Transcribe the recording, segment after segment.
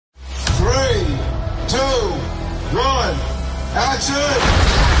Action!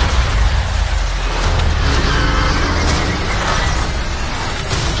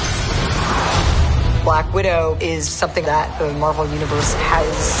 Black Widow is something that the Marvel Universe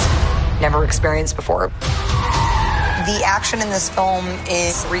has never experienced before. The action in this film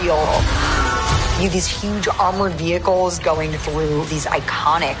is real. You have these huge armored vehicles going through these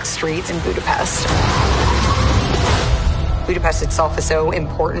iconic streets in Budapest. Budapest itself is so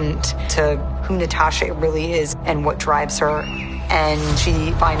important to who Natasha really is and what drives her. And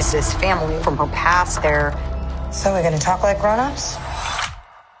she finds this family from her past there. So we're going to talk like grown-ups?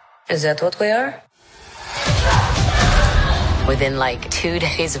 Is that what we are? Within like 2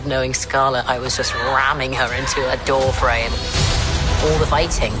 days of knowing Scarlett, I was just ramming her into a door frame. All the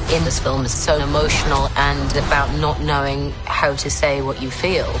fighting in this film is so emotional and about not knowing how to say what you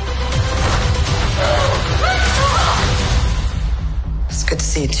feel. It's good to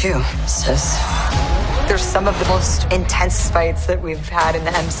see you too, sis. There's some of the most intense fights that we've had in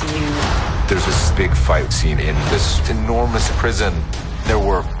the MCU. There's this big fight scene in this enormous prison. There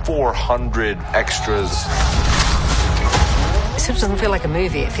were 400 extras. It just doesn't feel like a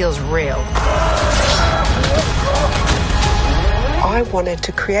movie, it feels real. I wanted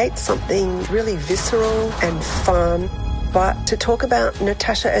to create something really visceral and fun, but to talk about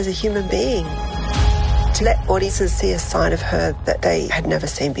Natasha as a human being, to let audiences see a side of her that they had never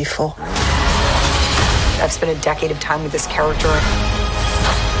seen before. I've spent a decade of time with this character,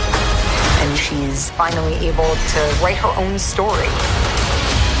 and she's finally able to write her own story.